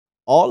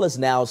All is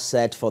now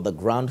set for the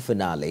grand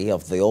finale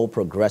of the All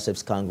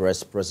Progressives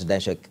Congress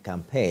presidential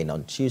campaign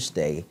on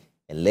Tuesday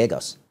in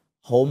Lagos,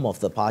 home of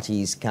the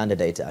party's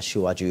candidate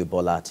Asiwaju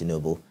Bola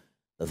Tinubu.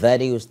 The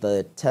venue is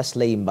the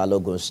Teslim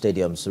Balogun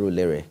Stadium,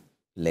 Surulere,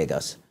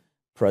 Lagos.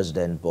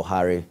 President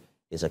Buhari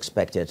is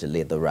expected to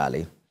lead the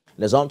rally.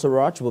 In his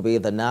entourage will be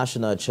the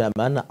National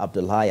Chairman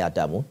Abdullahi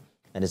Adamu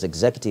and his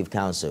Executive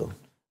Council,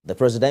 the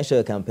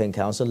Presidential Campaign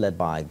Council led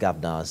by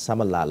Governor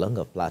Samuel Lalong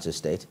of Plateau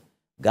State,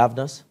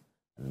 governors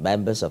and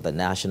members of the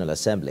National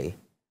Assembly,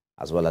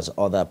 as well as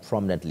other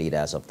prominent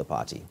leaders of the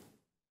party.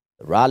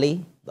 The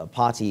rally, the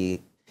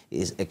party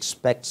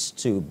expects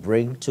to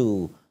bring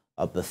to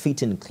a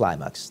befitting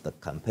climax the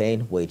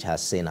campaign which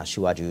has seen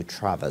Asiwaju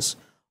traverse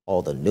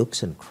all the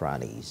nooks and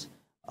crannies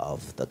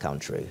of the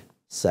country,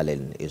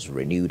 selling his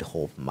renewed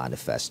hope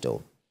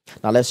manifesto.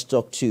 Now let's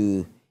talk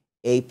to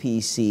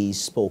APC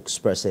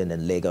spokesperson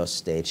in Lagos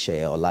State,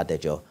 Sheye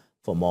Oladejo,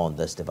 for more on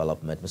this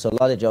development. Mr.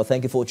 Oladejo,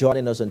 thank you for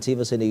joining us on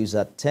TVC News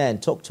at 10.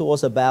 Talk to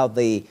us about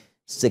the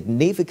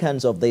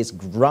significance of this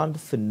grand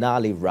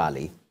finale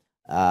rally,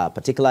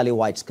 particularly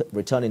why it's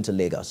returning to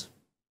Lagos.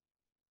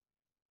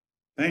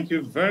 Thank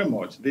you very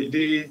much.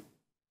 The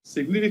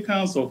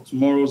significance of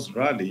tomorrow's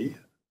rally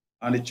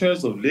and the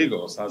choice of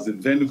Lagos as the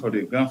venue for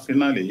the grand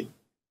finale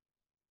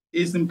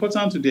is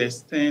important to the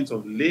extent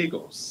of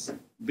Lagos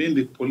being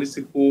the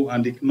political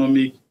and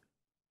economic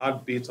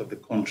heartbeat of the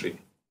country.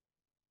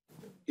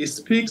 It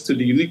speaks to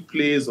the unique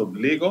place of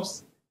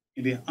Lagos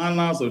in the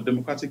annals of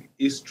democratic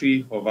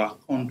history of our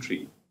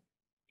country.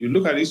 You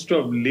look at the history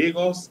of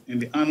Lagos in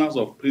the annals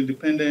of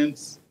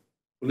pre-independence,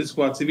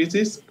 political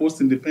activities,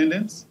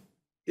 post-independence,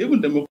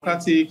 even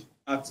democratic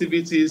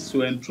activities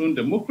to enthrone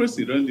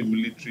democracy during the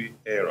military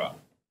era.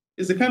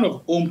 It's a kind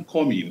of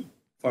homecoming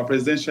for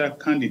presidential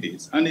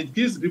candidates, and it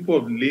gives people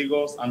of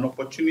Lagos an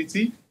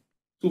opportunity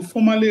to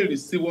formally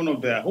receive one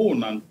of their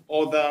own and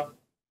other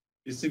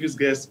distinguished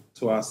guests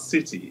to our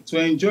city, to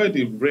enjoy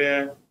the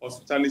rare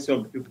hospitality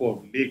of the people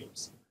of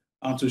Lagos,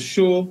 and to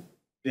show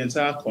the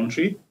entire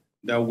country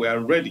that we are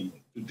ready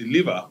to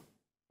deliver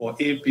for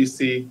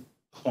APC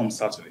come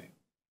Saturday.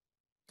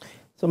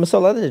 So,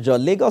 Mr.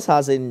 Oladejo, Lagos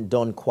hasn't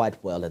done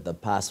quite well in the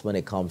past when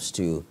it comes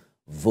to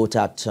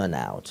voter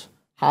turnout.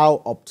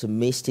 How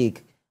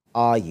optimistic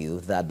are you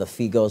that the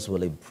figures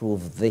will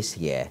improve this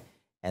year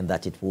and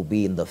that it will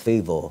be in the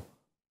favor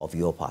of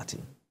your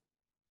party?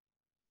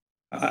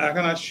 I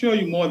can assure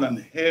you more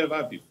than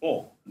ever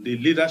before, the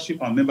leadership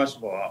and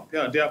membership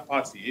of their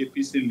party,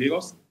 APC in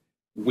Lagos,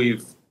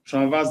 we've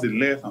traversed the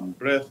length and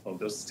breadth of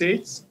the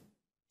states,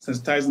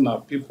 sensitizing our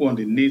people on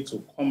the need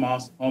to come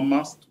out en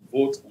masse to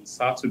vote on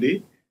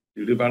Saturday.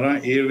 The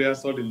riverine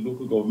areas, all the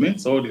local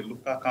governments, all the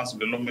local council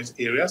development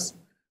areas,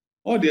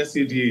 all the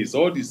SCDAs,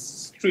 all the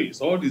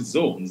streets, all the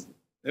zones,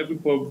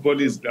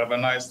 everybody is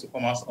galvanized to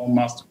come out en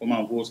masse to come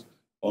and vote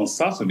on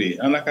Saturday.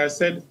 And like I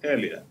said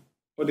earlier,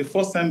 for the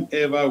first time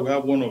ever, we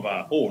have one of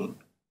our own.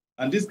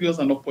 And this gives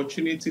us an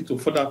opportunity to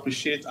further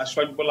appreciate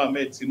Asiwaju Bola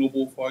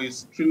Tinubu for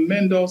his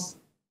tremendous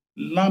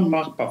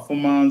landmark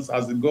performance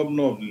as the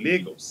governor of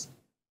Lagos,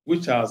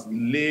 which has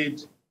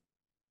put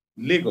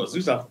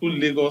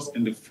Lagos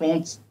in the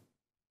front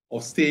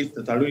of states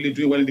that are really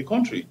doing well in the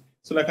country.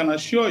 So I can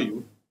assure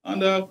you,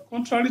 and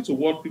contrary to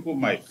what people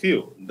might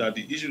feel, that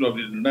the issue of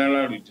the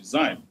Naira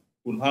redesign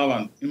will have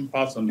an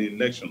impact on the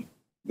election,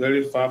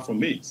 very far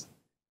from it.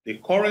 The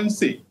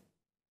currency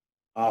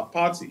our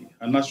party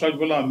and Asiwaju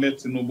Bola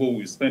Tinubu will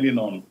be spending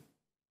on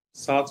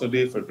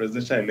Saturday for the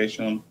presidential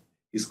election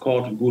is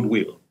called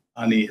goodwill,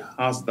 and he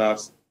has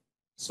that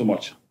so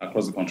much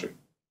across the country.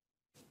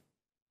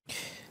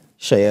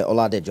 Sheye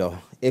Oladejo,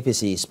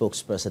 APC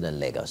spokesperson in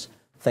Lagos.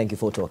 Thank you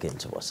for talking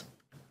to us.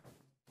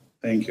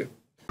 Thank you.